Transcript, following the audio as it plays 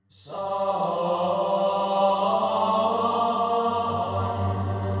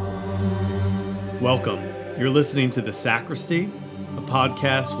Welcome. You're listening to The Sacristy, a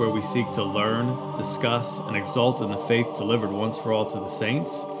podcast where we seek to learn, discuss, and exalt in the faith delivered once for all to the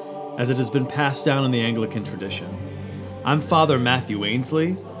saints, as it has been passed down in the Anglican tradition. I'm Father Matthew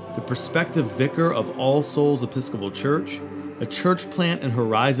Ainsley, the prospective vicar of All Souls Episcopal Church, a church plant in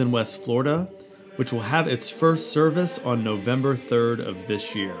Horizon, West Florida, which will have its first service on November 3rd of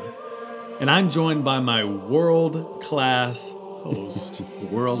this year. And I'm joined by my world-class host.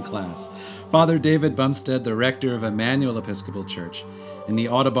 World-class. Father David Bumstead, the rector of Emmanuel Episcopal Church in the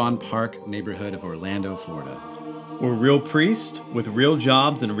Audubon Park neighborhood of Orlando, Florida. We're real priests with real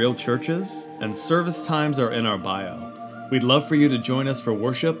jobs and real churches, and service times are in our bio. We'd love for you to join us for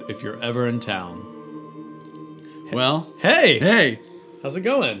worship if you're ever in town. Well, Hey! How's it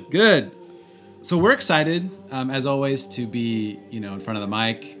going? Good. So we're excited, as always, to be, in front of the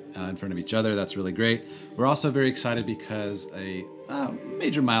mic, in front of each other. That's really great. We're also very excited because a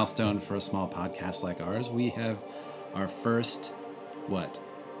major milestone for a small podcast like ours. We have our first,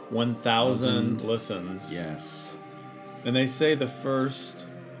 1,000 listens. Yes. And they say the first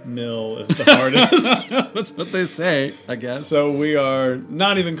mill is the hardest. That's what they say, I guess. So we are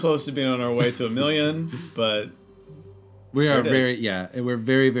not even close to being on our way to 1 million, but we are we're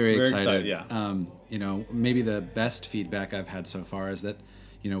very, very excited. Yeah. Maybe the best feedback I've had so far is that,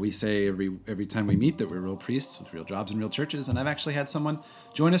 we say every time we meet that we're real priests with real jobs and real churches, and I've actually had someone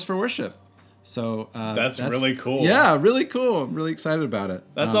join us for worship. So that's really cool. Yeah, really cool. I'm really excited about it.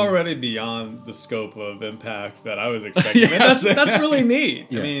 That's already beyond the scope of impact that I was expecting. Yes. That's really neat.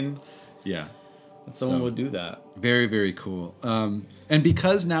 Yeah. I mean, yeah, that someone would do that. Very, very cool. And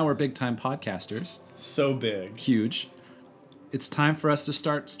because now we're big time podcasters, so big, huge. It's time for us to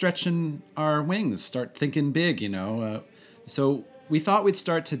start stretching our wings, start thinking big. So we thought we'd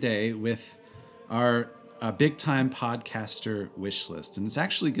start today with our big time podcaster wish list, and it's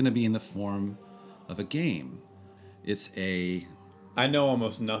actually going to be in the form of a game. I know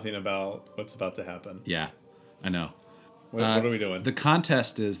almost nothing about what's about to happen. Yeah, I know. What are we doing? The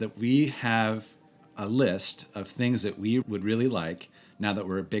contest is that we have a list of things that we would really like now that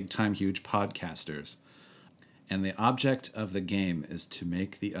we're big time huge podcasters. And the object of the game is to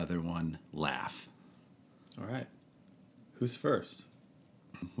make the other one laugh. All right. Who's first?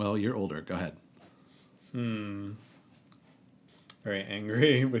 Well, you're older. Go ahead. Very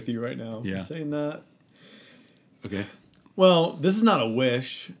angry with you right now. Yeah. For saying that. Okay. Well, this is not a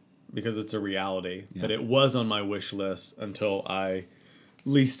wish because it's a reality, Yeah. but it was on my wish list until I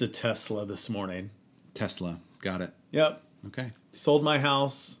leased a Tesla this morning. Tesla. Got it. Yep. Okay. Sold my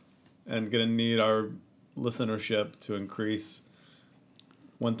house and going to need our listenership to increase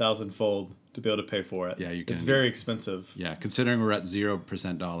 1,000-fold to be able to pay for it. Yeah, you can. It's very expensive. Yeah, considering we're at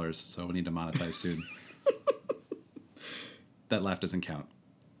 0% dollars, so we need to monetize soon. That laugh doesn't count.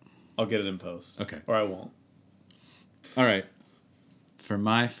 I'll get it in post. Okay. Or I won't. All right. For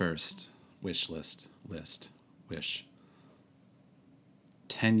my first wish,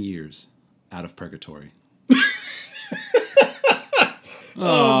 10 years out of purgatory.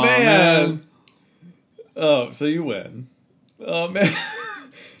 Oh, man. Oh, so you win. Oh, man.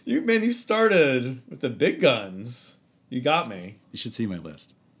 You started with the big guns. You got me. You should see my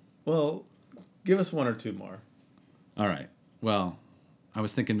list. Well, give us one or two more. All right. Well, I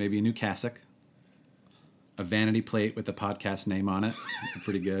was thinking maybe a new cassock, a vanity plate with the podcast name on it.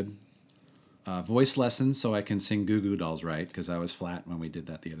 Pretty good. Voice lessons so I can sing Goo Goo Dolls right, because I was flat when we did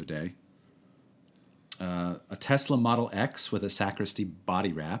that the other day. A Tesla Model X with a sacristy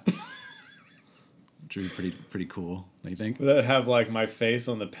body wrap. Which would be pretty cool, don't you think? Would that have like my face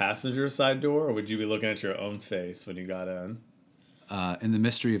on the passenger side door, or would you be looking at your own face when you got in? In the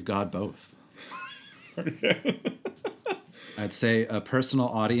mystery of God, both. Okay. I'd say a personal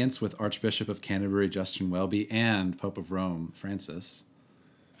audience with Archbishop of Canterbury, Justin Welby, and Pope of Rome, Francis.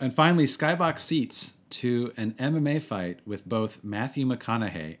 And finally, skybox seats to an MMA fight with both Matthew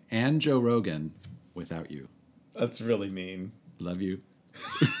McConaughey and Joe Rogan without you. That's really mean. Love you.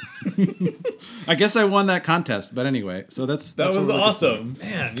 I guess I won that contest, but anyway, so that was awesome.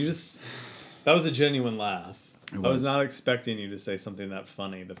 Man, that was a genuine laugh. I was not expecting you to say something that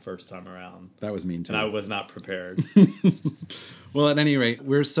funny the first time around. That was mean too. And I was not prepared. Well, at any rate,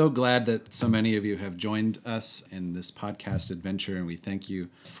 we're so glad that so many of you have joined us in this podcast adventure, and we thank you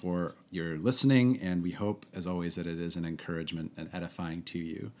for your listening, and we hope, as always, that it is an encouragement and edifying to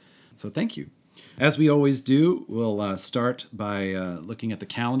you. So thank you. As we always do, we'll start by looking at the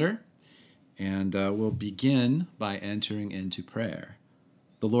calendar, and we'll begin by entering into prayer.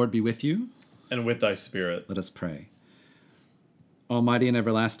 The Lord be with you. And with thy spirit. Let us pray. Almighty and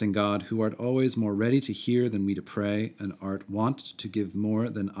everlasting God, who art always more ready to hear than we to pray, and art wont to give more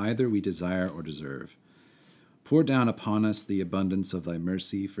than either we desire or deserve, pour down upon us the abundance of thy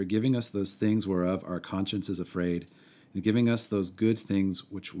mercy, forgiving us those things whereof our conscience is afraid, and giving us those good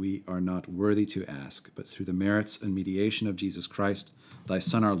things which we are not worthy to ask, but through the merits and mediation of Jesus Christ, thy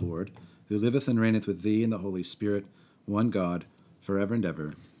Son our Lord, who liveth and reigneth with thee in the Holy Spirit, one God, forever and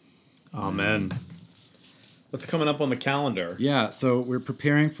ever. Amen. What's coming up on the calendar? Yeah, so we're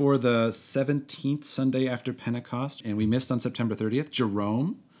preparing for the 17th Sunday after Pentecost, and we missed on September 30th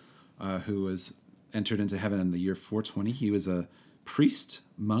Jerome, who was entered into heaven in the year 420. He was a priest,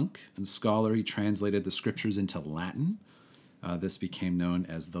 monk, and scholar. He translated the scriptures into Latin. This became known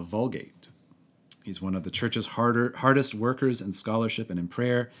as the Vulgate. He's one of the church's hardest workers in scholarship and in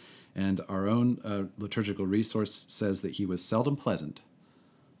prayer, and our own liturgical resource says that he was seldom pleasant,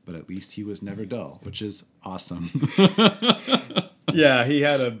 but at least he was never dull, which is awesome. Yeah, he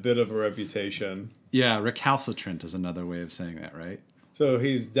had a bit of a reputation. Yeah, recalcitrant is another way of saying that, right? So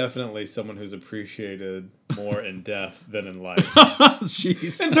he's definitely someone who's appreciated more in death than in life.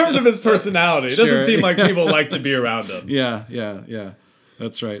 Jeez. In terms of his personality. It Sure. doesn't seem like people like to be around him. Yeah.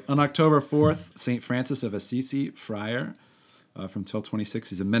 That's right. On October 4th, St. Francis of Assisi, friar from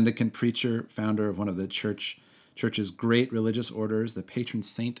 1226. He's a mendicant preacher, founder of one of the church's great religious orders, the patron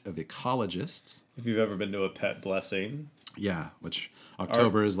saint of ecologists. If you've ever been to a pet blessing, Yeah, which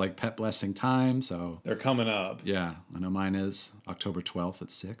October is like pet blessing time, so they're coming up. yeah, I know mine is October 12th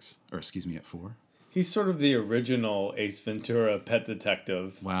at 4. He's sort of the original Ace Ventura pet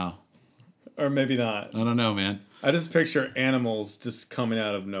detective. Wow. Or maybe not. I don't know, man. I just picture animals just coming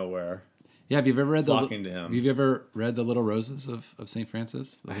out of nowhere. Yeah, have you ever read Flocking to him. Have you ever read the Little Roses of St.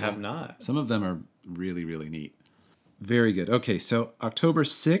 Francis? I have not. Some of them are really, really neat. Very good. Okay, so October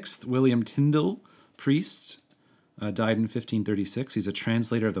 6th, William Tyndale, priest, died in 1536. He's a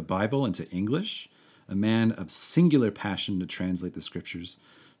translator of the Bible into English, a man of singular passion to translate the scriptures,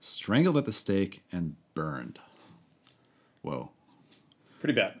 strangled at the stake and burned. Whoa.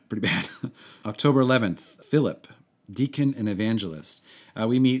 Pretty bad. Pretty bad. October 11th, Philip, deacon and evangelist.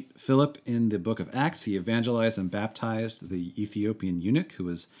 We meet Philip in the book of Acts. He evangelized and baptized the Ethiopian eunuch who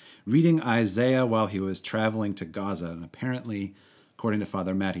was reading Isaiah while he was traveling to Gaza. And apparently, according to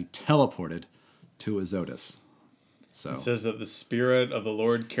Father Matt, he teleported to Azotus. So It says that the Spirit of the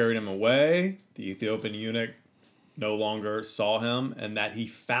Lord carried him away. The Ethiopian eunuch no longer saw him, and that he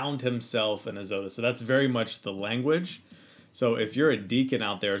found himself in Azotus. So that's very much the language. So if you're a deacon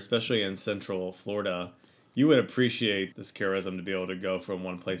out there, especially in Central Florida, you would appreciate this charism to be able to go from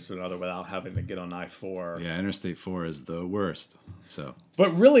one place to another without having to get on I-4. yeah, Interstate 4 is the worst. So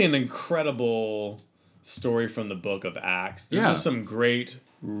But really an incredible story from the book of Acts. There's just some great,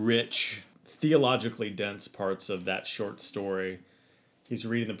 rich, theologically dense parts of that short story. He's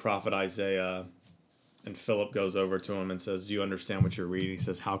reading the prophet Isaiah, and Philip goes over to him and says, "Do you understand what you're reading?" He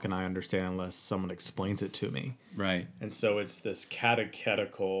says, "How can I understand unless someone explains it to me?" right. And so it's this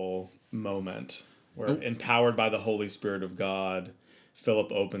catechetical moment where, empowered by the Holy Spirit of God,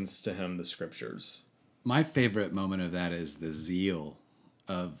 Philip opens to him the scriptures. My favorite moment of that is the zeal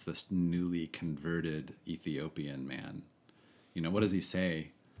of this newly converted Ethiopian man. You know, what does he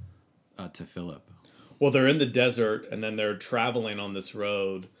say to Philip? Well, they're in the desert, and then they're traveling on this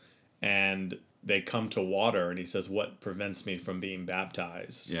road, and they come to water, and he says, "What prevents me from being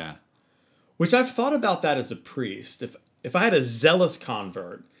baptized?" Yeah. Which I've thought about that as a priest. If I had a zealous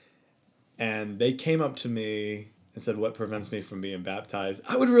convert, and they came up to me and said, "What prevents me from being baptized?"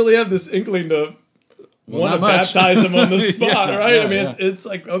 I would really have this inkling to want to baptize them on the spot, Yeah, right? yeah, I mean, yeah. it's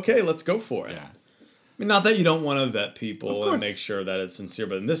like, okay, let's go for it. Yeah. I mean, not that you don't want to vet Of people course. and make sure that it's sincere,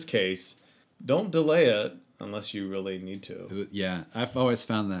 but in this case, don't delay it unless you really need to. Yeah, I've always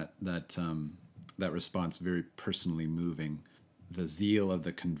found that response very personally moving. The zeal of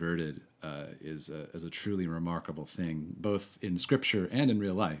the converted is a truly remarkable thing, both in Scripture and in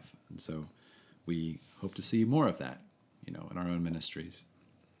real life. And so we hope to see more of that, in our own ministries.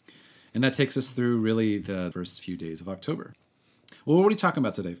 And that takes us through really the first few days of October. Well, what are we talking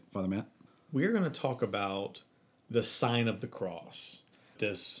about today, Father Matt? We're going to talk about the sign of the cross,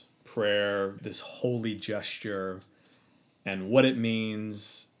 this prayer, this holy gesture, and what it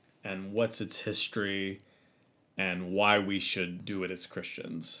means, and what's its history, and why we should do it as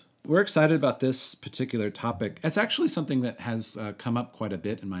Christians. We're excited about this particular topic. It's actually something that has come up quite a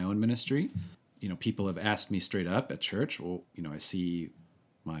bit in my own ministry. People have asked me straight up at church. Well, I see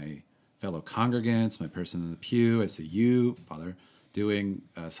my fellow congregants, my person in the pew, I see you, Father, doing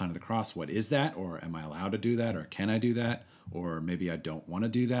a sign of the cross. What is that? Or am I allowed to do that? Or can I do that? Or maybe I don't want to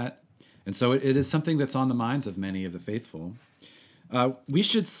do that. And so it is something that's on the minds of many of the faithful. We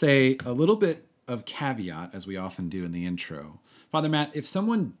should say a little bit of caveat, as we often do in the intro. Father Matt, if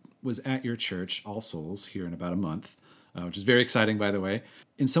someone was at your church, All Souls, here in about a month, which is very exciting, by the way,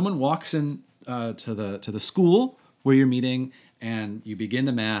 and someone walks in to the school where you're meeting, and you begin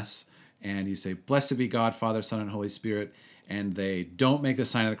the Mass, and you say, "Blessed be God, Father, Son, and Holy Spirit," and they don't make the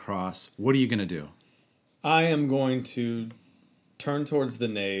sign of the cross, what are you going to do? I am going to turn towards the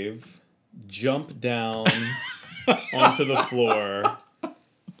nave, jump down onto the floor,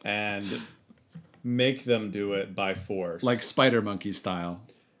 and make them do it by force. Like Spider Monkey style.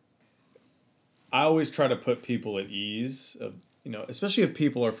 I always try to put people at ease, especially if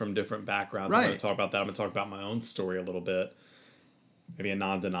people are from different backgrounds. I'm going to talk about that. I'm going to talk about my own story a little bit. Maybe a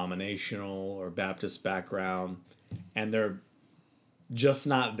non-denominational or Baptist background. And they're just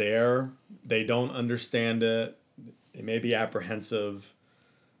not there. They don't understand it. They may be apprehensive.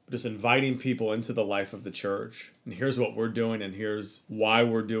 Just inviting people into the life of the church. And here's what we're doing, and here's why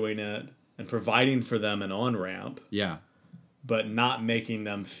we're doing it. And providing for them an on-ramp. Yeah. But not making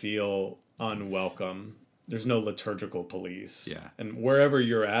them feel unwelcome. There's no liturgical police. Yeah. And wherever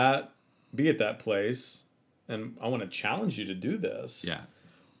you're at, be at that place. And I want to challenge you to do this. Yeah.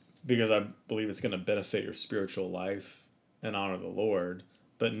 Because I believe it's going to benefit your spiritual life and honor the Lord.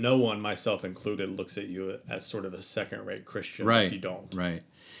 But no one, myself included, looks at you as sort of a second-rate Christian if you don't. Right.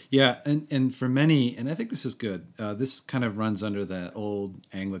 Yeah, and for many, and I think this is good, this kind of runs under that old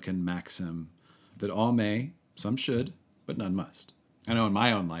Anglican maxim that all may, some should, but none must. I know in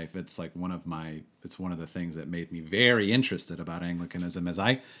my own life, it's like one of the things that made me very interested about Anglicanism as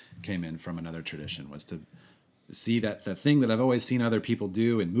I came in from another tradition, was to see that the thing that I've always seen other people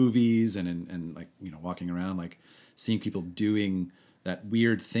do in movies and like, walking around, like seeing people doing that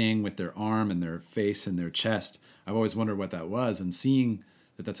weird thing with their arm and their face and their chest. I've always wondered what that was, and seeing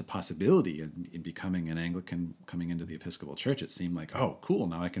that that's a possibility in becoming an Anglican, coming into the Episcopal Church, it seemed like, oh, cool,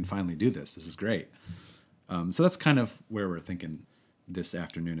 now I can finally do this. This is great. So that's kind of where we're thinking this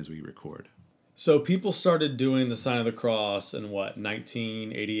afternoon as we record. So people started doing the sign of the cross in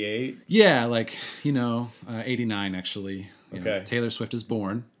 1988? Yeah, 89 actually. Okay. Taylor Swift is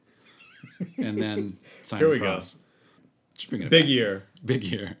born. And then sign Here of we the cross. go. Just bringing it Big back. year. Big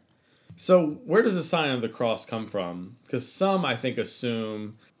year. So where does the sign of the cross come from? Because some, I think,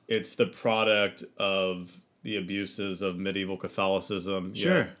 assume it's the product of the abuses of medieval Catholicism.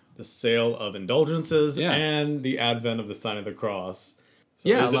 Sure. The sale of indulgences and the advent of the sign of the cross. So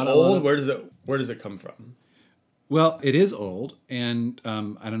is it old? Where does it come from? Well, it is old, and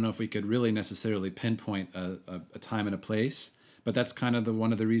I don't know if we could really necessarily pinpoint a time and a place, but that's kind of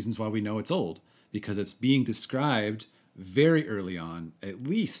one of the reasons why we know it's old, because it's being described very early on, at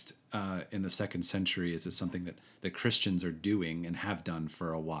least in the 2nd century, as something that Christians are doing and have done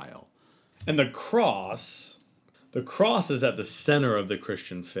for a while. And the cross is at the center of the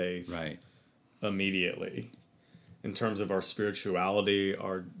Christian faith. Right. Immediately. In terms of our spirituality,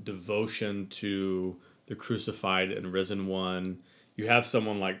 our devotion to the crucified and risen one. You have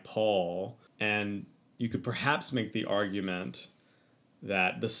someone like Paul, and you could perhaps make the argument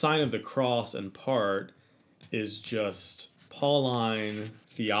that the sign of the cross, in part, is just Pauline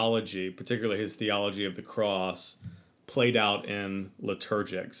theology, particularly his theology of the cross, played out in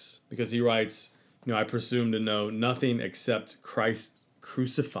liturgics. Because he writes, I presume to know nothing except Christ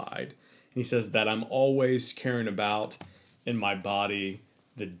crucified. And he says that I'm always carrying about in my body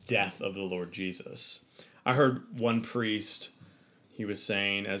the death of the Lord Jesus. I heard one priest, he was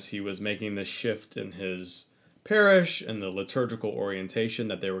saying as he was making this shift in his parish and the liturgical orientation,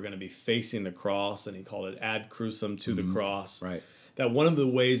 that they were going to be facing the cross, and he called it ad crucem, to the cross. Right. That one of the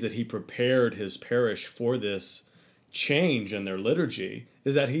ways that he prepared his parish for this change in their liturgy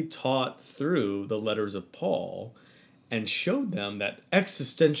is that he taught through the letters of Paul and showed them that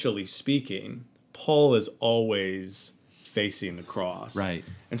existentially speaking, Paul is always facing the cross. Right.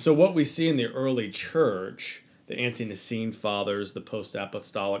 And so what we see in the early church, the Ante-Nicene fathers, the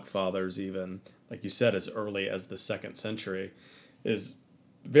post-apostolic fathers even, like you said, as early as the 2nd century, is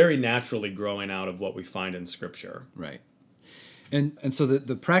very naturally growing out of what we find in Scripture. Right. And so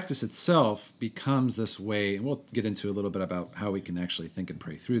the practice itself becomes this way, and we'll get into a little bit about how we can actually think and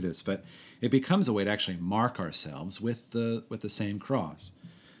pray through this, but it becomes a way to actually mark ourselves with the same cross.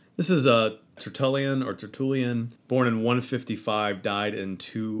 This is Tertullian, born in 155, died in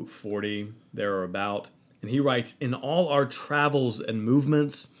 240, there or about. And he writes, "In all our travels and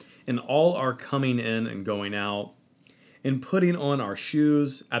movements, in all our coming in and going out, in putting on our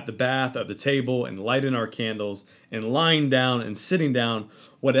shoes at the bath, at the table, and lighting our candles, and lying down and sitting down,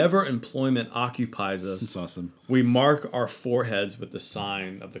 whatever employment occupies us, That's awesome. we mark our foreheads with the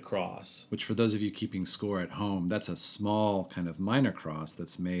sign of the cross. Which, for those of you keeping score at home, that's a small kind of minor cross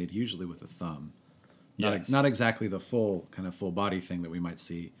that's made usually with a thumb. Yes. Not exactly the full kind of full body thing that we might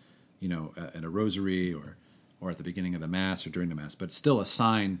see, in a rosary or at the beginning of the Mass or during the Mass, but still a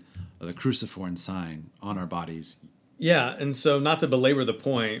sign, the cruciform sign on our bodies. Yeah, and so not to belabor the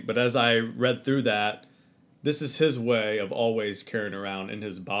point, but as I read through that, this is his way of always carrying around in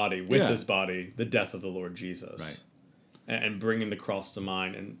his body, with his body, the death of the Lord Jesus. Right. And bringing the cross to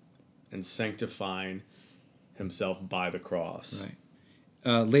mind and sanctifying himself by the cross.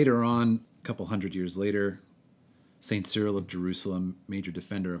 Right. Later on, a couple hundred years later, St. Cyril of Jerusalem, major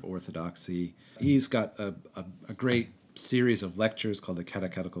defender of orthodoxy, he's got a great series of lectures called the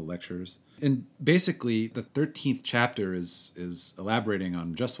Catechetical Lectures. And basically, the 13th chapter is elaborating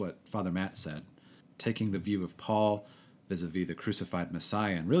on just what Father Matt said, taking the view of Paul vis-a-vis the crucified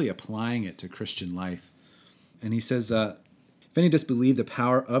Messiah and really applying it to Christian life. And he says, if any disbelieve the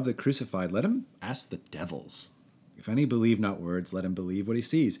power of the crucified, let him ask the devils. If any believe not words, let him believe what he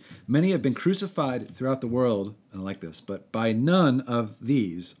sees. Many have been crucified throughout the world, and I like this, but by none of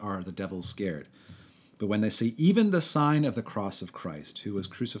these are the devils scared. But when they see even the sign of the cross of Christ, who was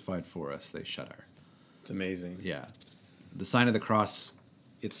crucified for us, they shudder. It's amazing. Yeah. The sign of the cross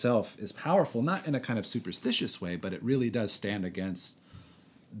itself is powerful, not in a kind of superstitious way, but it really does stand against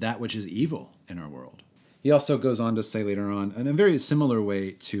that which is evil in our world. He also goes on to say later on, in a very similar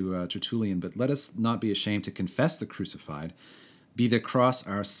way to Tertullian, but let us not be ashamed to confess the crucified, be the cross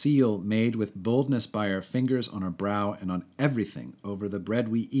our seal made with boldness by our fingers on our brow and on everything, over the bread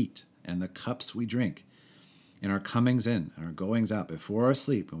we eat and the cups we drink, in our comings in and our goings out, before our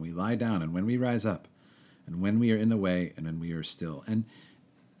sleep, when we lie down and when we rise up, and when we are in the way and when we are still. And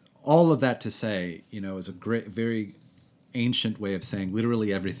all of that to say, is a great, very ancient way of saying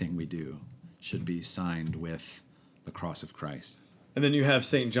literally everything we do should be signed with the cross of Christ. And then you have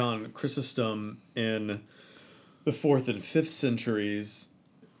St. John Chrysostom in the 4th and 5th centuries,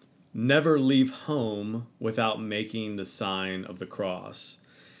 never leave home without making the sign of the cross.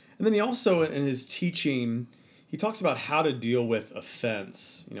 And then he also, in his teaching, he talks about how to deal with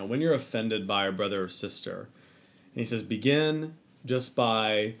offense. When you're offended by a brother or sister. And he says, begin just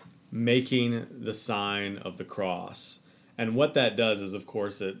by making the sign of the cross. And what that does is, of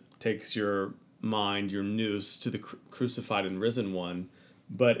course, it takes your mind, your nous, to the crucified and risen one,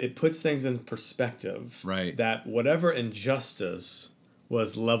 but it puts things in perspective. Right. That whatever injustice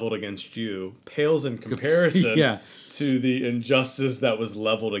was leveled against you pales in comparison to the injustice that was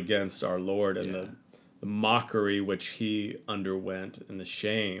leveled against our Lord and the mockery which he underwent and the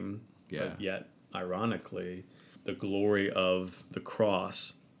shame, but yet, ironically, the glory of the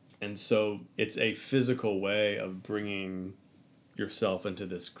cross. And so it's a physical way of bringing yourself into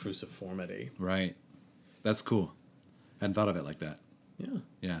this cruciformity. Right. That's cool. I hadn't thought of it like that. Yeah.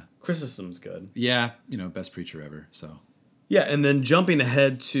 Yeah. Chrysostom's good. Yeah. Best preacher ever. So. Yeah. And then jumping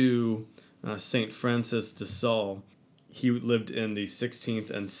ahead to St. Francis de Sales, he lived in the 16th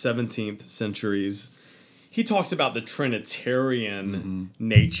and 17th centuries. He talks about the Trinitarian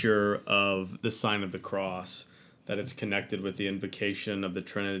nature of the sign of the cross, that it's connected with the invocation of the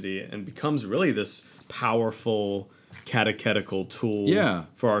Trinity and becomes really this powerful catechetical tool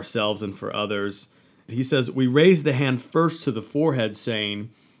for ourselves and for others. He says, we raise the hand first to the forehead, saying,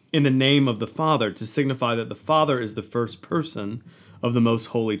 in the name of the Father, to signify that the Father is the first person of the most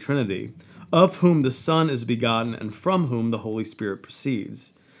holy Trinity, of whom the Son is begotten and from whom the Holy Spirit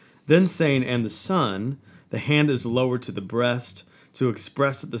proceeds. Then saying, and the Son, the hand is lowered to the breast to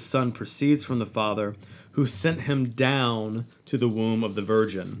express that the Son proceeds from the Father, who sent him down to the womb of the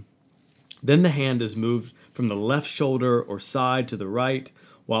Virgin. Then the hand is moved from the left shoulder or side to the right,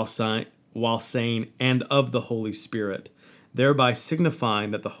 while saying, and of the Holy Spirit, thereby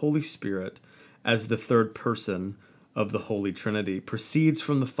signifying that the Holy Spirit, as the third person of the Holy Trinity, proceeds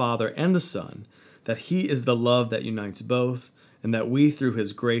from the Father and the Son, that he is the love that unites both, and that we through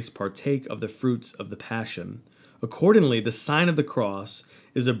his grace partake of the fruits of the Passion. Accordingly, the sign of the cross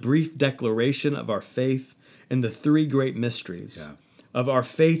is a brief declaration of our faith in the three great mysteries, of our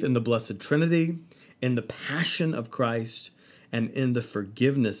faith in the Blessed Trinity, in the Passion of Christ, and in the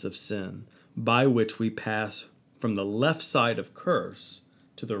forgiveness of sin, by which we pass from the left side of curse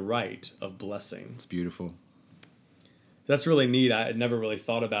to the right of blessing. It's beautiful. That's really neat. I had never really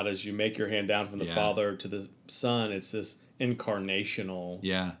thought about as you make your hand down from the Father to the Son. It's this incarnational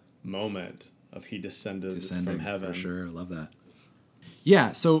moment of he descended from heaven. For sure. I love that.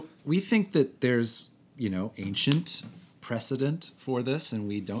 Yeah, so we think that there's, ancient precedent for this, and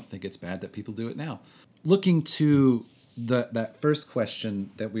we don't think it's bad that people do it now. Looking to that first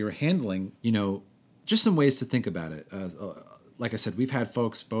question that we were handling, just some ways to think about it. Like I said, we've had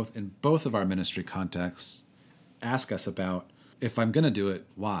folks in both of our ministry contexts ask us about, if I'm going to do it,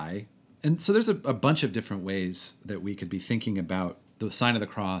 why? And so there's a bunch of different ways that we could be thinking about the sign of the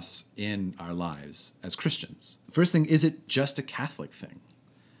cross in our lives as Christians. First thing, is it just a Catholic thing?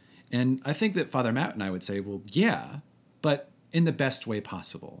 And I think that Father Matt and I would say, well, yeah, but in the best way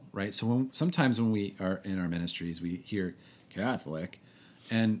possible, right? So sometimes when we are in our ministries, we hear Catholic,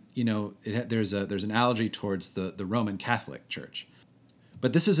 and there's an allergy towards the Roman Catholic Church.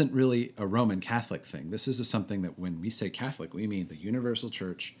 But this isn't really a Roman Catholic thing. This is something that when we say Catholic, we mean the universal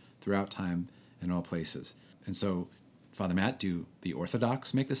church throughout time and all places. And so, Father Matt, do the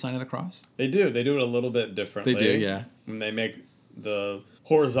Orthodox make the sign of the cross? They do. They do it a little bit differently. They do, yeah. When they make the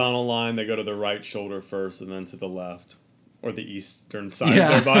horizontal line, they go to the right shoulder first and then to the left, or the eastern side of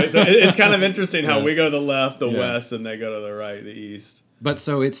their body. So it's kind of interesting how we go to the left, the west, and they go to the right, the east. But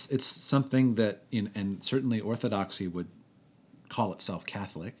so it's something that, and certainly Orthodoxy would call itself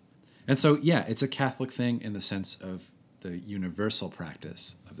Catholic. And so, yeah, it's a Catholic thing in the sense of the universal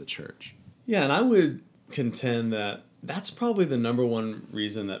practice of the church. Yeah, and I would contend that that's probably the number one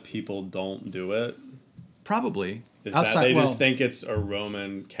reason that people don't do it. Probably. Is that they just think it's a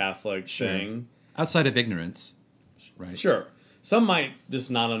Roman Catholic thing. Outside of ignorance, right? Sure. Some might just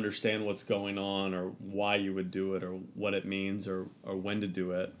not understand what's going on or why you would do it or what it means or when to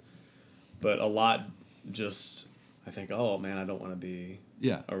do it. But a lot just, I think, oh, man, I don't want to be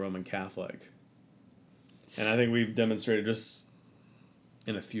a Roman Catholic. And I think we've demonstrated just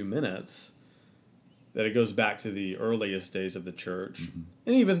in a few minutes that it goes back to the earliest days of the church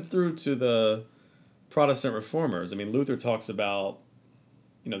and even through to the Protestant reformers. I mean, Luther talks about,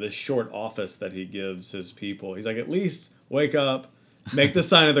 this short office that he gives his people. He's like, at least wake up, make the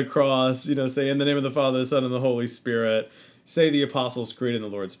sign of the cross, say in the name of the Father, the Son, and the Holy Spirit, say the Apostles' Creed and the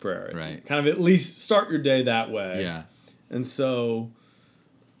Lord's Prayer. Right. Kind of at least start your day that way. Yeah. And so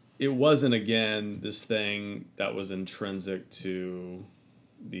it wasn't, again, this thing that was intrinsic to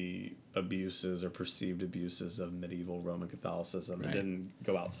the abuses or perceived abuses of medieval Roman Catholicism. Right. It didn't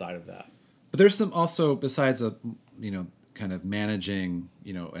go outside of that. But there's some also, besides kind of managing,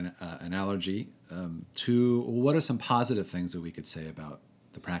 an allergy, to what are some positive things that we could say about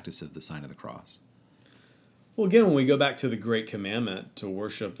the practice of the sign of the cross? Well, again, when we go back to the great commandment to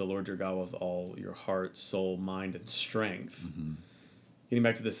worship the Lord your God with all your heart, soul, mind, and strength, getting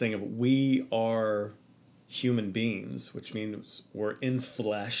back to this thing of we are human beings, which means we're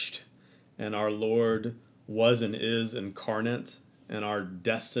infleshed, and our Lord was and is incarnate, and our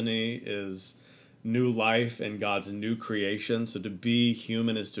destiny is new life and God's new creation. So to be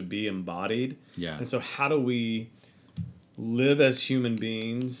human is to be embodied. Yeah. And so how do we live as human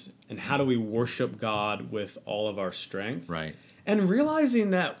beings, and how do we worship God with all of our strength? Right. And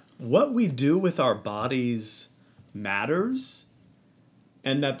realizing that what we do with our bodies matters,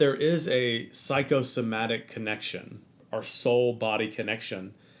 and that there is a psychosomatic connection, our soul-body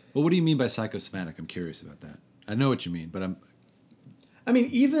connection. Well, what do you mean by psychosomatic? I'm curious about that. I know what you mean, but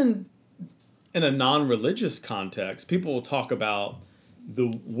even in a non-religious context, people will talk about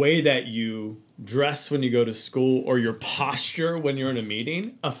the way that you dress when you go to school or your posture when you're in a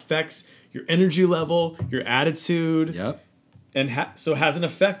meeting affects your energy level, your attitude, and so has an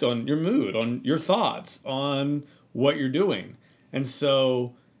effect on your mood, on your thoughts, on what you're doing. And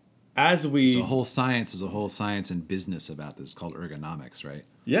so as we... There's a whole science and business about this called ergonomics, right?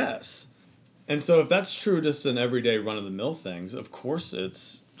 Yes. And so if that's true just in everyday run-of-the-mill things, of course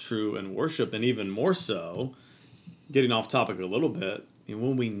it's true in worship, and even more so, getting off topic a little bit,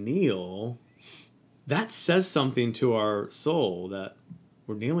 when we kneel, that says something to our soul that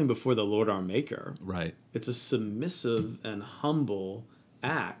we're kneeling before the Lord our Maker. Right. It's a submissive and humble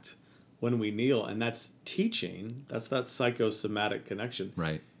act when we kneel, and that's teaching. That's that psychosomatic connection.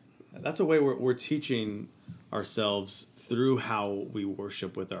 Right. That's a way we're teaching ourselves through how we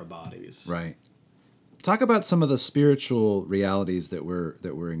worship with our bodies. Right. Talk about some of the spiritual realities that we're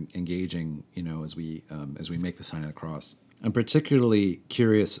engaging, as we make the sign of the cross. I'm particularly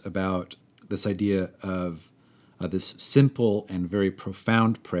curious about this idea of this simple and very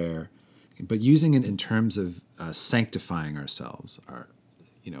profound prayer, but using it in terms of sanctifying ourselves,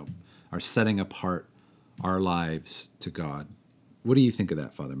 our setting apart our lives to God. What do you think of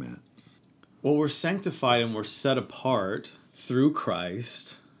that, Father Matt? Well, we're sanctified and we're set apart through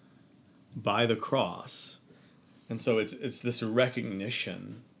Christ by the cross. And so it's this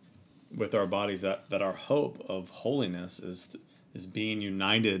recognition with our bodies that our hope of holiness is being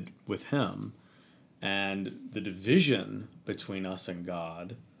united with Him. And the division between us and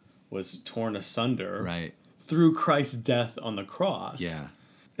God was torn asunder Right. through Christ's death on the cross. Yeah.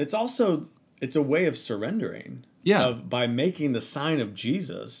 It's a way of surrendering. Yeah. By making the sign of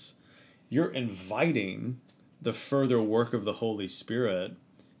Jesus, you're inviting the further work of the Holy Spirit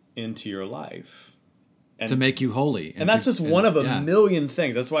into your life. And, to make you holy. And that's just one of a yeah. million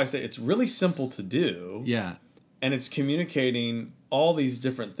things. That's why I say it's really simple to do. Yeah. And it's communicating all these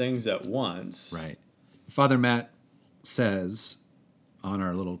different things at once. Right. Father Matt says on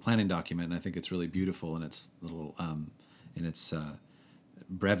our little planning document, and I think it's really beautiful in its little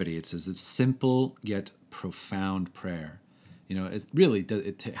brevity. It says it's simple yet profound prayer. You know, it really does.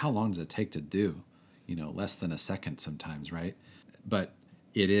 How long does it take to do? You know, less than a second sometimes, right? But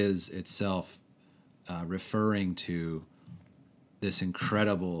it is itself referring to this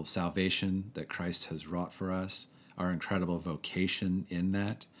incredible salvation that Christ has wrought for us, our incredible vocation in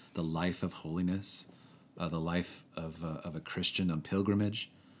that, the life of holiness, the life of a Christian on pilgrimage.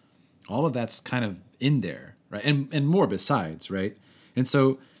 All of that's kind of in there, right? And more besides, right? And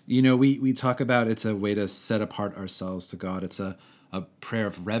so, you know, we talk about it's a way to set apart ourselves to God. It's a prayer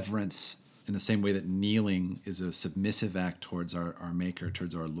of reverence in the same way that kneeling is a submissive act towards our Maker,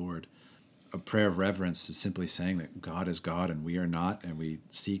 towards our Lord. A prayer of reverence is simply saying that God is God and we are not, and we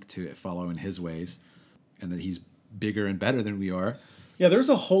seek to follow in his ways, and that he's bigger and better than we are. Yeah, there's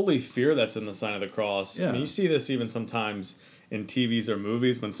a holy fear that's in the sign of the cross. Yeah. I mean, you see this even sometimes in TVs or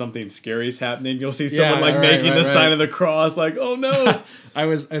movies when something scary is happening. You'll see someone making the sign of the cross, like, oh no.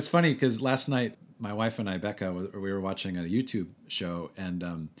 It's funny because last night my wife and I, Becca, we were watching a YouTube show,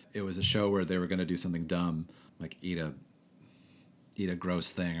 and it was a show where they were going to do something dumb, like eat a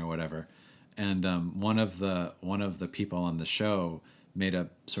gross thing or whatever. And one of the people on the show made a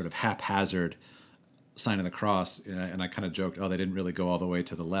sort of haphazard sign of the cross, and I kind of joked, oh, they didn't really go all the way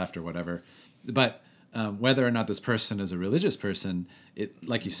to the left or whatever. But whether or not this person is a religious person, it,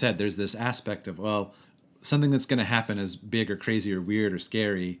 like you said, there's this aspect of, well, something that's going to happen is big or crazy or weird or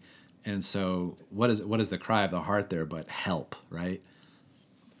scary, and so what is the cry of the heart there but help, right?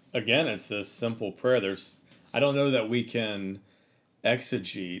 Again, it's this simple prayer. I don't know that we can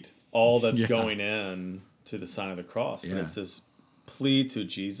exegete all that's going in to the sign of the cross, but it's this plea to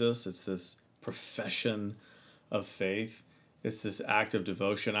Jesus. It's this profession of faith. It's this act of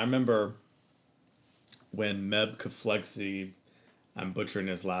devotion. I remember when Meb Keflezighi, I'm butchering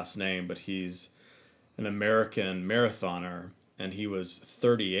his last name, but he's an American marathoner, and he was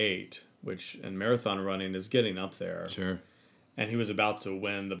 38, which in marathon running is getting up there. Sure. And he was about to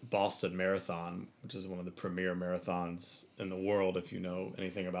win the Boston Marathon, which is one of the premier marathons in the world, if you know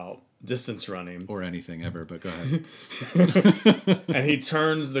anything about distance running. Or anything ever, but go ahead. And he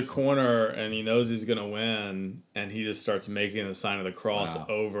turns the corner, and he knows he's going to win, and he just starts making the sign of the cross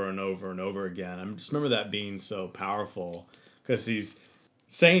over and over and over again. I just remember that being so powerful, because he's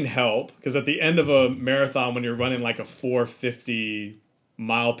saying help, because at the end of a marathon, when you're running like a 4:50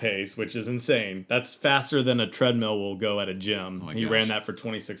 mile pace, which is insane. That's faster than a treadmill will go at a gym. He ran that for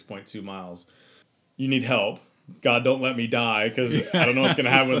 26.2 miles. You need help. God, don't let me die, because I don't know what's going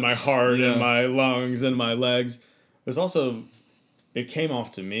to happen with my heart and my lungs and my legs. There's also, it came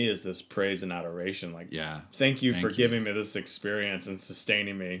off to me as this praise and adoration. Like, thank you for giving me this experience and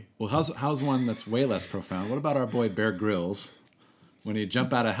sustaining me. Well, how's one that's way less profound? What about our boy Bear Grylls? When he'd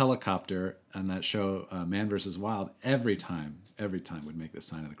jump out of a helicopter on that show, Man vs. Wild, every time would make the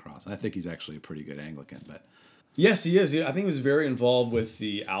sign of the cross. I think he's actually a pretty good Anglican, but... Yes, he is. I think he was very involved with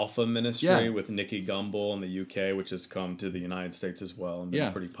the Alpha Ministry with Nicky Gumbel in the UK, which has come to the United States as well and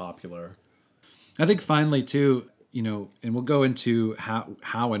been pretty popular. I think finally, too, you know, and we'll go into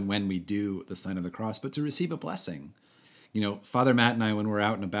how and when we do the sign of the cross, but to receive a blessing. You know, Father Matt and I, when we're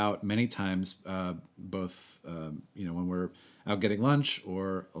out and about, many times, both, you know, when we're out getting lunch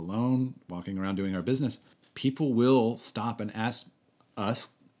or alone, walking around doing our business, people will stop and ask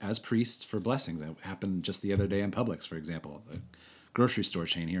us as priests for blessings. That happened just the other day in Publix, for example, a grocery store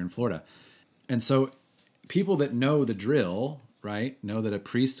chain here in Florida. And so people that know the drill, right, know that a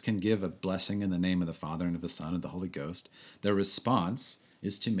priest can give a blessing in the name of the Father and of the Son and the Holy Ghost. Their response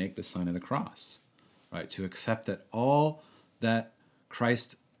is to make the sign of the cross, right, to accept that all that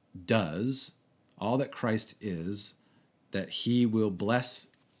Christ does, all that Christ is, that he will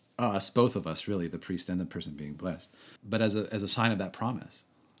bless us, both of us, really, the priest and the person being blessed, but as a sign of that promise.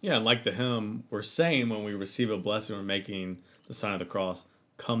 Yeah, and like the hymn, we're saying when we receive a blessing, we're making the sign of the cross,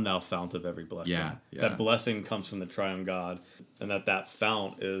 come thou fount of every blessing. Yeah. That blessing comes from the triune God, and that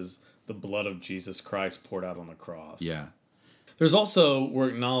fount is the blood of Jesus Christ poured out on the cross. Yeah. There's also, we're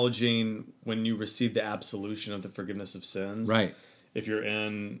acknowledging when you receive the absolution of the forgiveness of sins. Right. if you're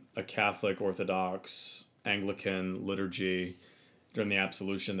in a Catholic, Orthodox, Anglican liturgy, during the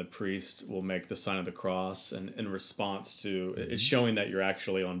absolution, the priest will make the sign of the cross, and in response to it's showing that you're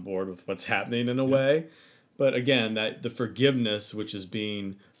actually on board with what's happening in a way. But again, that the forgiveness which is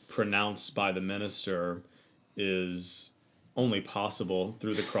being pronounced by the minister is only possible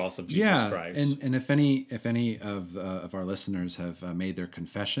through the cross of Jesus Christ. And if any of our listeners have made their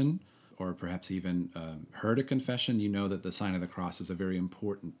confession, or perhaps even heard a confession, you know that the sign of the cross is a very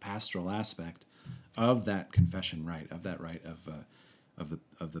important pastoral aspect of that confession rite, of that rite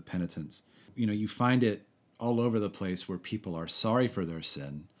of the penitents. You know, you find it all over the place where people are sorry for their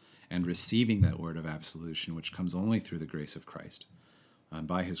sin and receiving that word of absolution, which comes only through the grace of Christ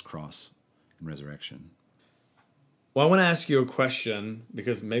by his cross and resurrection. Well, I want to ask you a question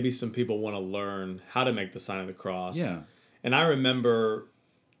because maybe some people want to learn how to make the sign of the cross. Yeah. And I remember,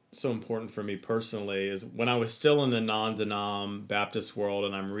 so important for me personally, is when I was still in the non-denom Baptist world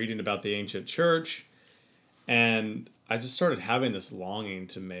and I'm reading about the ancient church, and I just started having this longing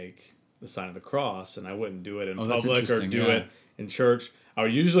to make the sign of the cross, and I wouldn't do it in public or do it in church. I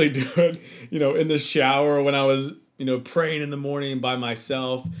would usually do it, in the shower when I was, praying in the morning by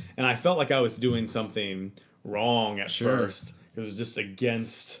myself, and I felt like I was doing something wrong at first because it was just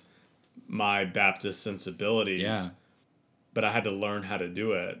against my Baptist sensibilities. Yeah. But I had to learn how to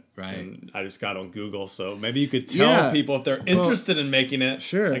do it. Right. And I just got on Google. So maybe you could tell people if they're interested in making it.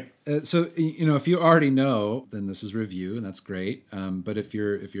 Sure. So, if you already know, then this is review, and that's great. But if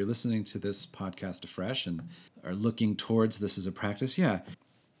you're listening to this podcast afresh and are looking towards this as a practice,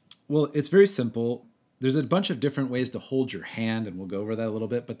 well, it's very simple. There's a bunch of different ways to hold your hand, and we'll go over that a little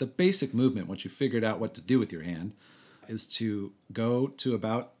bit. But the basic movement, once you figured out what to do with your hand, is to go to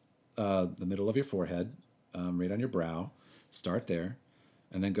about the middle of your forehead, right on your brow. Start there,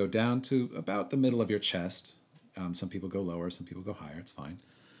 and then go down to about the middle of your chest. Some people go lower, some people go higher. It's fine.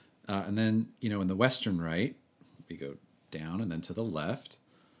 And then, in the Western rite, we go down and then to the left,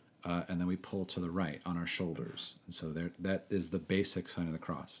 and then we pull to the right on our shoulders. And so that is the basic sign of the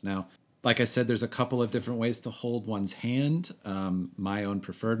cross. Now, like I said, there's a couple of different ways to hold one's hand. My own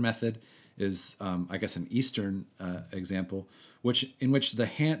preferred method is, I guess, an Eastern example, in which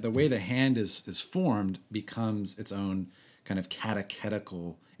the way the hand is formed becomes its own kind of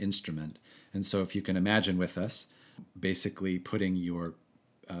catechetical instrument. And so if you can imagine with us, basically putting your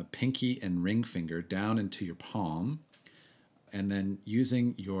pinky and ring finger down into your palm, and then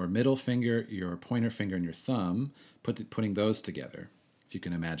using your middle finger, your pointer finger, and your thumb, putting those together. If you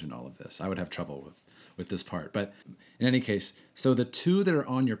can imagine all of this. I would have trouble with this part. But in any case, so the two that are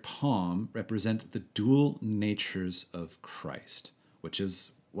on your palm represent the dual natures of Christ, which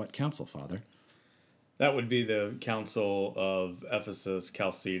is what council, Father? That would be the Council of Ephesus,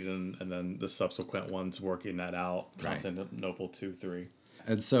 Chalcedon, and then the subsequent ones working that out, Constantinople 2-3.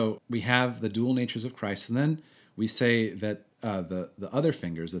 And so we have the dual natures of Christ, and then we say that the other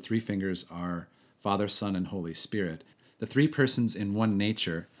fingers, the three fingers, are Father, Son, and Holy Spirit, the three persons in one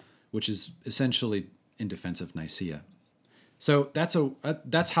nature, which is essentially in defense of Nicaea. So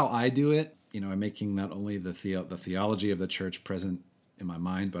that's how I do it. I'm making not only the theology of the church present in my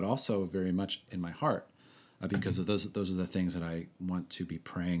mind, but also very much in my heart, because of those are the things that I want to be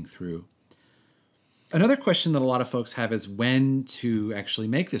praying through. Another question that a lot of folks have is when to actually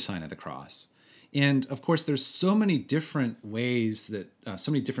make the sign of the cross. And of course, there's so many different ways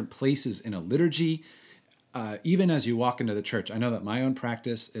so many different places in a liturgy. Even as you walk into the church, I know that my own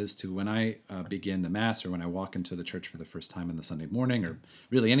practice is to, when I begin the Mass or when I walk into the church for the first time on the Sunday morning, or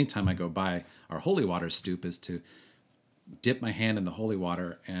really any time I go by our holy water stoop, is to dip my hand in the holy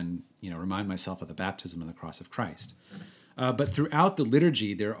water and remind myself of the baptism and the cross of Christ. But throughout the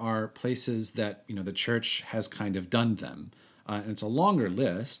liturgy, there are places that the church has kind of done them, and it's a longer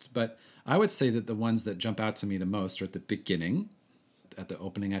list. But I would say that the ones that jump out to me the most are at the beginning, at the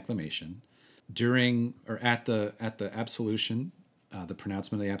opening acclamation, during or at the absolution, the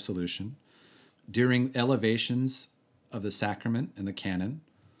pronouncement of the absolution, during elevations of the sacrament and the canon.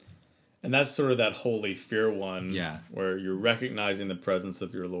 And that's sort of that holy fear one, where you're recognizing the presence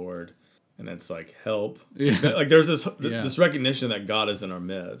of your Lord, and it's like, help. Yeah. Like there's this recognition that God is in our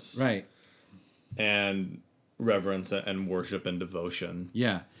midst. Right. And reverence and worship and devotion.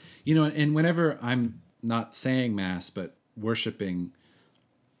 Yeah. And whenever I'm not saying Mass, but worshiping,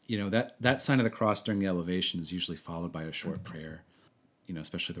 that sign of the cross during the elevation is usually followed by a short prayer,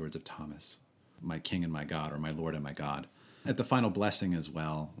 especially the words of Thomas, my King and my God, or my Lord and my God. At the final blessing as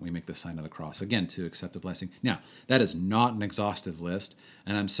well, we make the sign of the cross, again, to accept the blessing. Now, that is not an exhaustive list,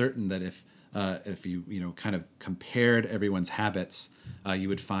 and I'm certain that if you kind of compared everyone's habits, you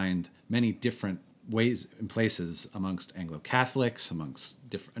would find many different ways and places amongst Anglo-Catholics, amongst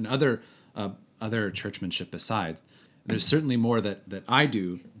different and other churchmanship besides. There's certainly more that I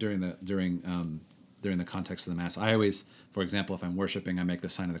do during the context of the Mass. I always, for example, if I'm worshiping, I make the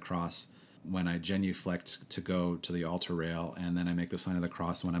sign of the cross when I genuflect to go to the altar rail, and then I make the sign of the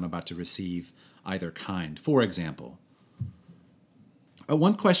cross when I'm about to receive either kind, for example.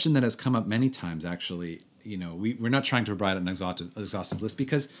 One question that has come up many times, actually, we're not trying to provide an exhaustive list,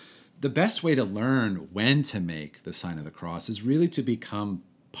 because the best way to learn when to make the sign of the cross is really to become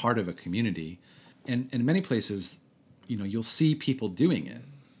part of a community. And in many places, you'll see people doing it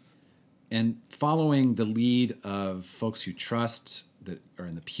and following the lead of folks you trust that are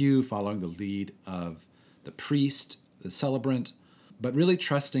in the pew, following the lead of the priest, the celebrant, but really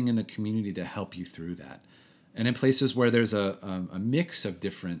trusting in the community to help you through that. And in places where there's a mix of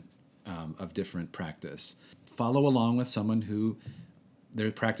different practice, follow along with someone who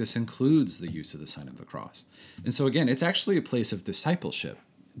their practice includes the use of the sign of the cross. And so again, it's actually a place of discipleship.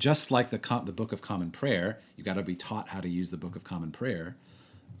 Just like the Book of Common Prayer, you've got to be taught how to use the Book of Common Prayer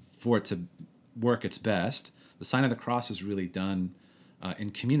for it to work its best. The sign of the cross is really done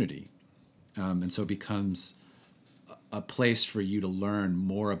in community. And so it becomes a place for you to learn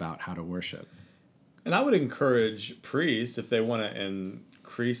more about how to worship. And I would encourage priests, if they want to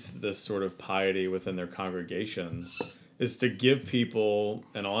increase this sort of piety within their congregations, is to give people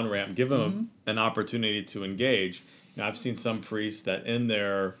an on-ramp, give them an opportunity to engage. I've seen some priests that in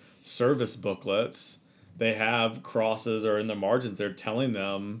their service booklets, they have crosses, or in the margins, they're telling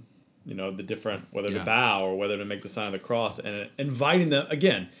them, the different, whether to bow or whether to make the sign of the cross, and inviting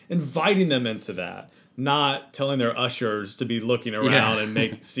them into that, not telling their ushers to be looking around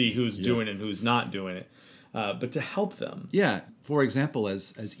and see who's doing it and who's not doing it, but to help them. Yeah. For example,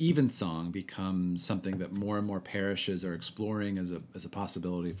 as evensong becomes something that more and more parishes are exploring as a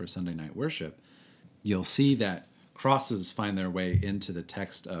possibility for Sunday night worship, you'll see that crosses find their way into the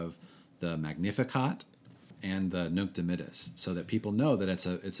text of the Magnificat and the Nunc Dimittis, so that people know that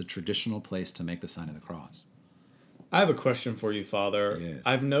it's a traditional place to make the sign of the cross. I have a question for you, Father. Yes.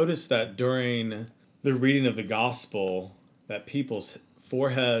 I've noticed that during the reading of the gospel, that people's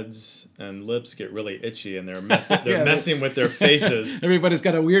foreheads and lips get really itchy, and they're messing with their faces. Everybody's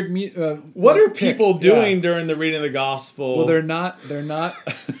got a weird. What are people doing during the reading of the gospel? Well, they're not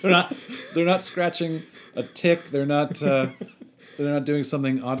scratching a tick. They're not doing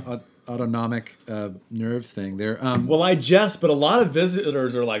something autonomic nerve thing. They're Well, I jest, but a lot of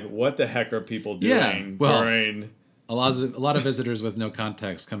visitors are like, "What the heck are people doing during?" A lot of visitors with no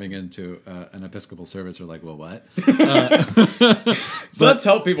context coming into an Episcopal service are like, "Well, what?" So let's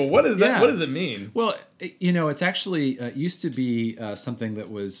help people. What is that? Yeah. What does it mean? Well, it's actually used to be something that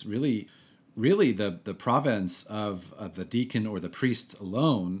was really the province of the deacon or the priest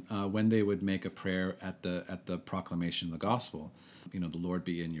alone when they would make a prayer at the proclamation of the gospel. The Lord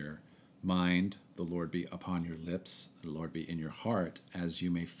be in your mind, the Lord be upon your lips, the Lord be in your heart, as you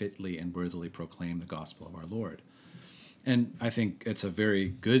may fitly and worthily proclaim the gospel of our Lord. And I think it's a very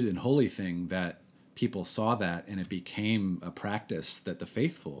good and holy thing that people saw that, and it became a practice that the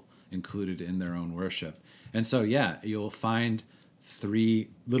faithful included in their own worship. And so, you'll find 3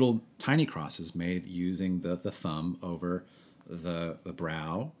 little tiny crosses made using the thumb over the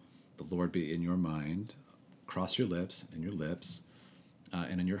brow. The Lord be in your mind, across your lips, and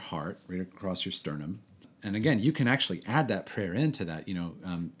in your heart, right across your sternum. And again, you can actually add that prayer into that,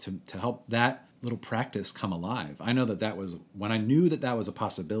 to help that little practice come alive. I know that was, when I knew that was a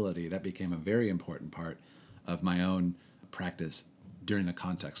possibility, that became a very important part of my own practice during the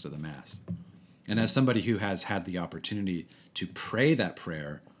context of the Mass. And as somebody who has had the opportunity to pray that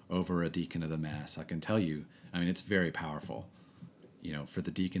prayer over a deacon of the Mass, I can tell you, it's very powerful. For the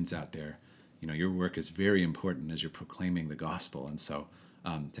deacons out there, your work is very important as you're proclaiming the gospel. And so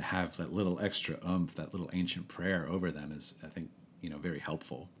to have that little extra oomph, that little ancient prayer over them is, I think, very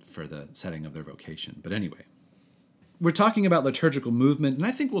helpful for the setting of their vocation. But anyway, we're talking about liturgical movement, and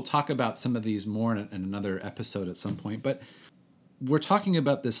I think we'll talk about some of these more in another episode at some point. But we're talking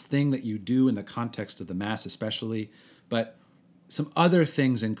about this thing that you do in the context of the Mass especially, but some other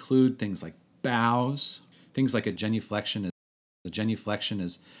things include things like bows, things like a genuflection. The genuflection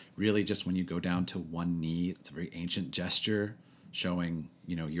is really just when you go down to one knee. It's a very ancient gesture showing,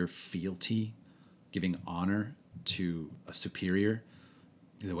 your fealty, giving honor to a superior.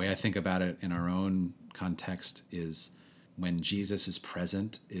 The way I think about it in our own context is when Jesus is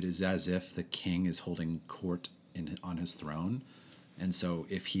present, it is as if the king is holding court on his throne. And so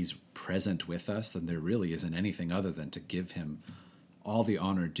if he's present with us, then there really isn't anything other than to give him all the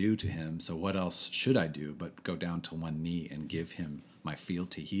honor due to him. So what else should I do but go down to one knee and give him my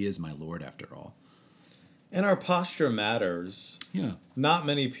fealty? He is my Lord after all. And our posture matters. Yeah. Not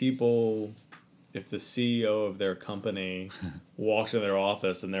many people, if the CEO of their company walked in their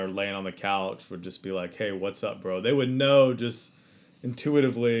office and they're laying on the couch, would just be like, hey, what's up, bro? They would know just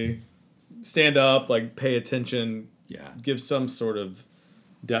intuitively, stand up, like pay attention, Yeah. give some sort of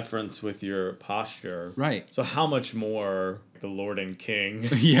deference with your posture. Right. So how much more the Lord and King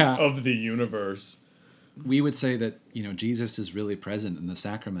Yeah. of the universe? We would say that, Jesus is really present in the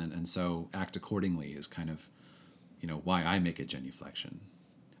sacrament, and so act accordingly is kind of, why I make a genuflection.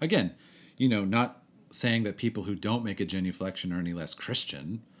 Again, not saying that people who don't make a genuflection are any less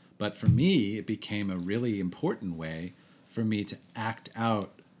Christian, but for me, it became a really important way for me to act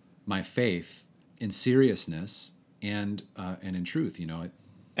out my faith in seriousness and in truth.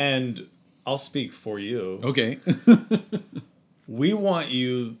 And I'll speak for you. Okay. We want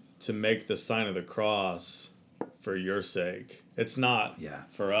you to make the sign of the cross for your sake. It's not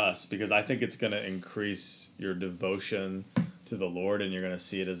for us, because I think it's going to increase your devotion to the Lord and you're going to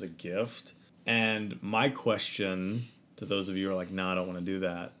see it as a gift. And my question to those of you who are like, no, I don't want to do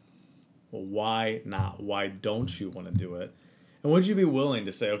that. Well, why not? Why don't you want to do it? And would you be willing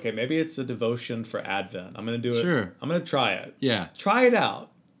to say, okay, maybe it's a devotion for Advent. I'm going to do it. Sure. I'm going to try it. Yeah. Try it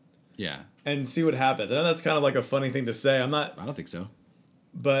out. Yeah. And see what happens. I know that's kind of like a funny thing to say. I don't think so.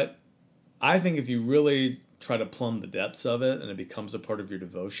 But I think if you really try to plumb the depths of it and it becomes a part of your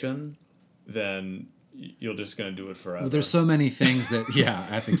devotion, then you're just going to do it forever. Well, there's so many things that, yeah,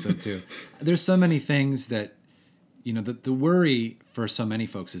 I think so too. There's so many things that, the worry for so many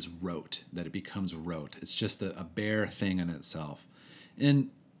folks is rote, that it becomes rote. It's just a bare thing in itself.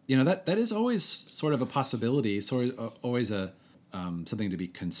 And, that is always sort of a possibility, sort of always a something to be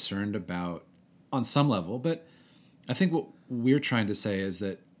concerned about on some level. But I think what we're trying to say is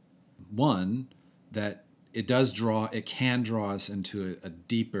that, one, that it can draw us into a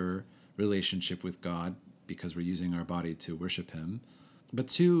deeper relationship with God because we're using our body to worship Him. But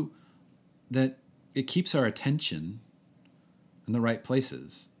two, that it keeps our attention in the right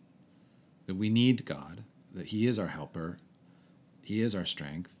places. That we need God, that He is our helper, He is our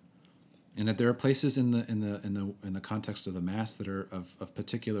strength, and that there are places in the context of the Mass that are of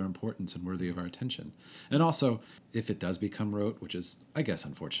particular importance and worthy of our attention. And also, if it does become rote, which is, I guess,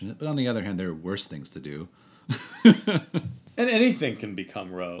 unfortunate, but on the other hand, there are worse things to do. And anything can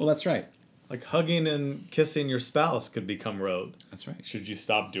become rote. Well, that's right. Like hugging and kissing your spouse could become rote. That's right. Should you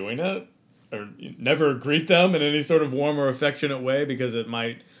stop doing it? Or never greet them in any sort of warm or affectionate way because it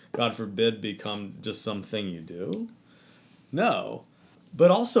might, God forbid, become just something you do? No. But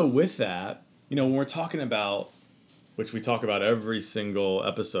also with that, when we're talking about, which we talk about every single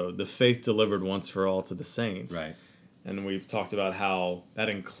episode, the faith delivered once for all to the saints. Right. And we've talked about how that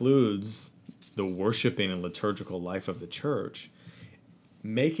includes the worshiping and liturgical life of the church.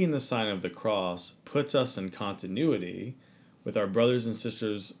 Making the sign of the cross puts us in continuity with our brothers and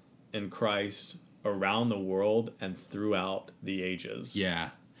sisters in Christ around the world and throughout the ages. Yeah.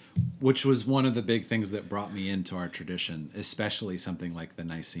 Which was one of the big things that brought me into our tradition, especially something like the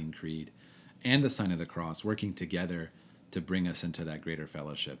Nicene Creed and the sign of the cross, working together to bring us into that greater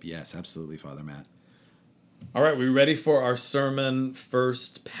fellowship. Yes, absolutely, Father Matt. All right, we ready for our sermon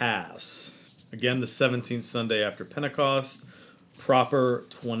First Pass? Again, the 17th Sunday after Pentecost, proper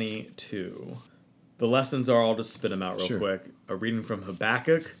 22. The lessons are, I'll just spit them out real quick. A reading from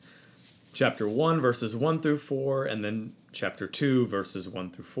Habakkuk, chapter 1, verses 1 through 4, and then chapter 2, verses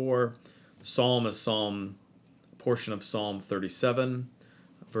 1 through 4. Psalm is a portion of Psalm 37,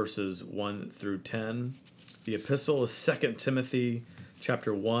 verses 1 through 10. The epistle is 2 Timothy,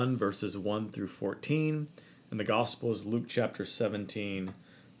 chapter 1, verses 1 through 14. And the gospel is Luke chapter 17,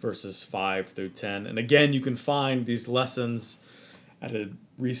 verses 5 through 10. And again, you can find these lessons at a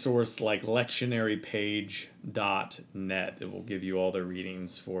resource like lectionarypage.net. It will give you all the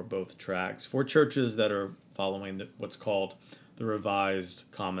readings for both tracts for churches that are following what's called the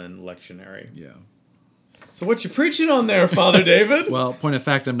Revised Common Lectionary. Yeah. So what you preaching on there, Father David? Well, point of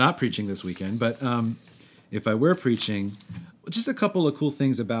fact, I'm not preaching this weekend, but if I were preaching, just a couple of cool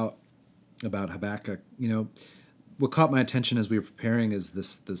things about Habakkuk. What caught my attention as we were preparing is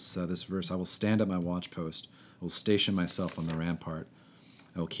this verse. I will stand at my watchpost. I will station myself on the rampart.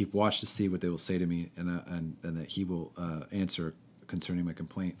 I will keep watch to see what they will say to me, and that He will answer concerning my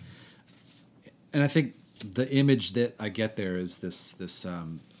complaint. And I think the image that I get there is this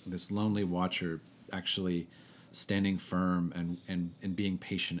lonely watcher actually standing firm and being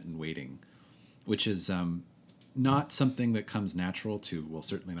patient and waiting, which is not something that comes natural to, well,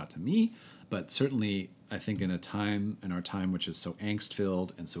 certainly not to me, but certainly I think in our time which is so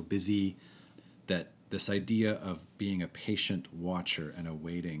angst-filled and so busy, that this idea of being a patient watcher and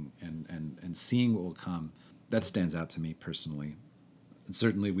awaiting and seeing what will come, that stands out to me personally. And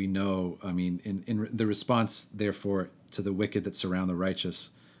certainly we know, I mean, in the response, therefore, to the wicked that surround the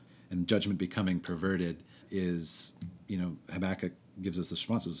righteous and judgment becoming perverted is, Habakkuk gives us the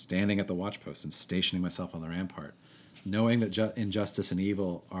response is standing at the watchpost and stationing myself on the rampart, knowing that injustice and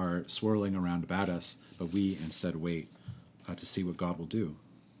evil are swirling around about us, but we instead wait to see what God will do.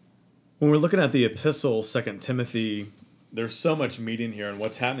 When we're looking at the epistle, 2 Timothy, there's so much meat in here. And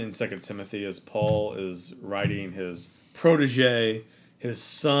what's happening in 2 Timothy is Paul is writing his protege, his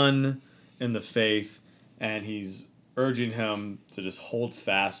son in the faith, and he's urging him to just hold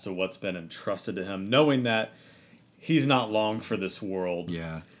fast to what's been entrusted to him, knowing that he's not long for this world.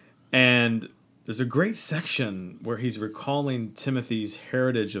 Yeah. And there's a great section where he's recalling Timothy's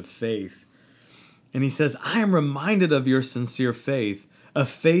heritage of faith. And he says, I am reminded of your sincere faith, a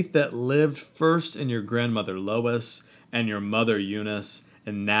faith that lived first in your grandmother Lois and your mother Eunice,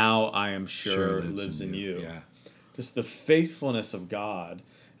 and now I am sure lives in you. Yeah. Just the faithfulness of God.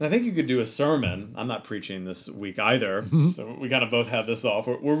 And I think you could do a sermon. I'm not preaching this week either, so we kind of both have this off.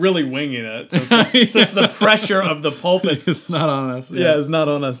 We're really winging it since the pressure of the pulpit. It's not on us. Yeah, it's not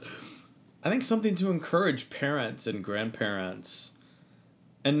on us. I think something to encourage parents and grandparents,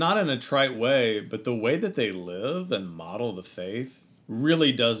 and not in a trite way, but the way that they live and model the faith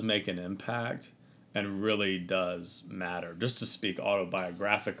really does make an impact and really does matter. Just to speak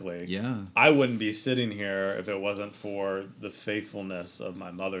autobiographically, Yeah. I wouldn't be sitting here if it wasn't for the faithfulness of my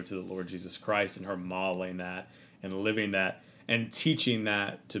mother to the Lord Jesus Christ and her modeling that and living that and teaching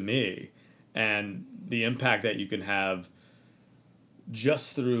that to me, and the impact that you can have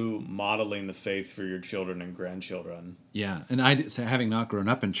just through modeling the faith for your children and grandchildren. Yeah, and having not grown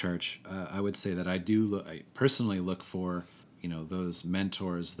up in church, I would say that I personally look for, those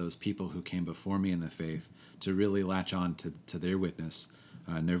mentors, those people who came before me in the faith, to really latch on to their witness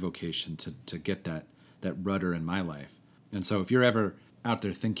and their vocation to get that rudder in my life. And so if you're ever out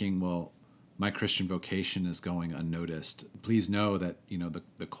there thinking, well, my Christian vocation is going unnoticed, please know that,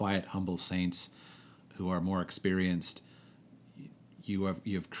 the quiet, humble saints who are more experienced, you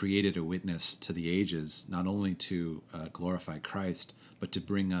have created a witness to the ages, not only to glorify Christ, but to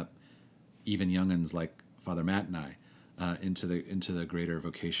bring up even young'uns like Father Matt and I into the greater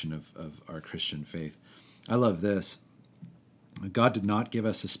vocation of our Christian faith. I love this. God did not give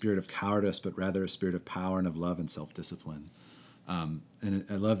us a spirit of cowardice, but rather a spirit of power and of love and self-discipline. And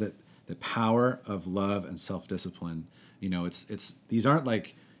I love that the power of love and self-discipline. It's these aren't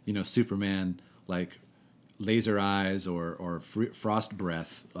like Superman like laser eyes or frost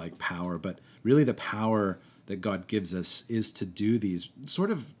breath like power, but really the power that God gives us is to do these sort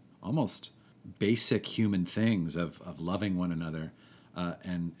of almost basic human things of loving one another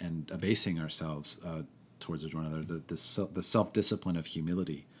and abasing ourselves towards one another, the self-discipline of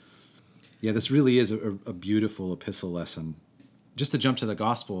humility. Yeah, this really is a beautiful epistle lesson. Just to jump to the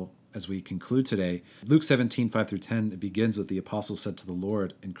gospel as we conclude today, Luke 17:5-10, it begins with the apostle said to the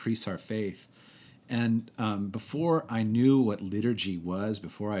Lord, increase our faith. And before I knew what liturgy was,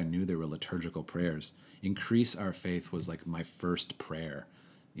 before I knew there were liturgical prayers, increase our faith was like my first prayer.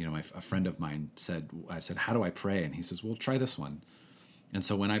 A friend of mine I said, how do I pray? And he says, well, try this one. And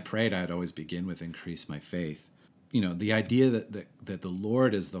so when I prayed, I'd always begin with increase my faith. The idea that the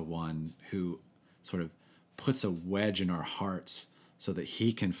Lord is the one who sort of puts a wedge in our hearts so that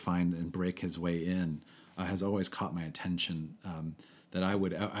he can find and break his way in has always caught my attention. That I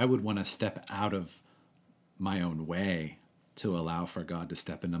would want to step out of my own way to allow for God to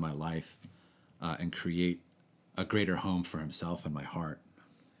step into my life and create a greater home for himself in my heart.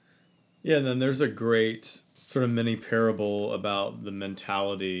 Yeah, and then there's a great sort of mini parable about the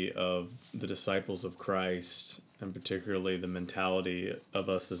mentality of the disciples of Christ, and particularly the mentality of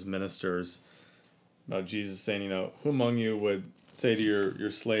us as ministers, about Jesus saying, who among you would say to your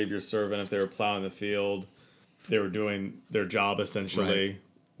slave, your servant, if they were plowing the field, they were doing their job essentially, right,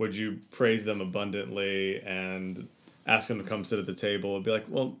 would you praise them abundantly and ask them to come sit at the table? It'd be like,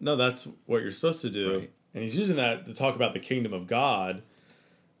 well, no, that's what you're supposed to do. Right. And he's using that to talk about the kingdom of God,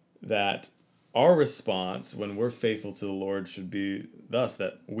 that our response when we're faithful to the Lord should be thus,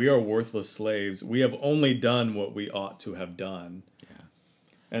 that we are worthless slaves. We have only done what we ought to have done. Yeah.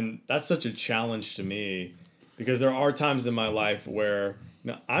 And that's such a challenge to me, because there are times in my life where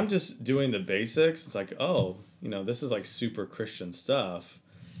I'm just doing the basics. It's like, oh, this is like super Christian stuff.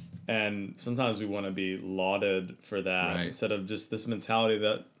 And sometimes we want to be lauded for that, right, instead of just this mentality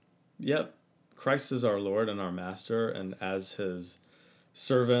that, yep, Christ is our Lord and our Master, and as his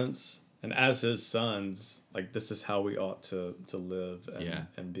servants and as his sons, like this is how we ought to live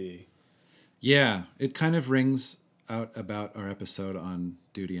and be. Yeah, it kind of rings out about our episode on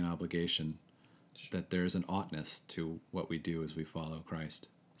duty and obligation, that there's an oughtness to what we do as we follow Christ.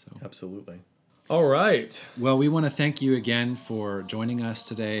 So Absolutely. All right. Well, we want to thank you again for joining us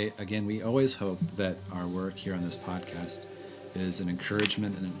today. Again, we always hope that our work here on this podcast is an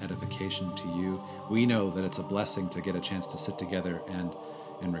encouragement and an edification to you. We know that it's a blessing to get a chance to sit together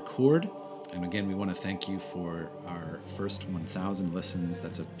and record. And again, we want to thank you for our first 1,000 listens.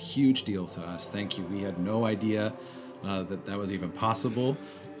 That's a huge deal to us. Thank you. We had no idea that was even possible.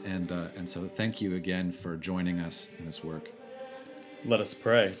 And so thank you again for joining us in this work. Let us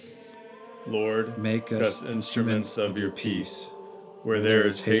pray. Lord, Make us instruments of your peace. Where there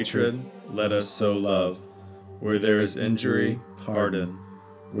is hatred, let us sow love. Where there is injury, pardon.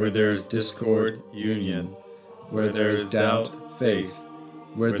 Where there is discord, union. Where there is doubt, faith.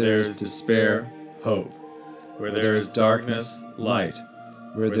 Where there is despair, hope. Where there is darkness, light.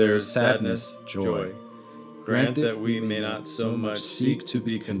 Where there is sadness, joy. Grant that we may not so much seek to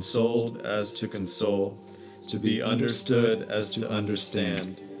be consoled as to console, to be understood as to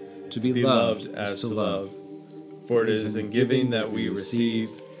understand, to be loved as to love. For it is in giving that we receive,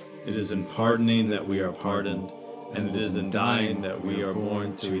 it is in pardoning that we are pardoned, and it is in dying that we are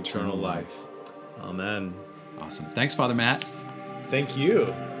born to eternal life. Amen. Awesome. Thanks, Father Matt. Thank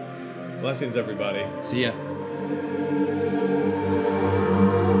you. Blessings, everybody. See ya.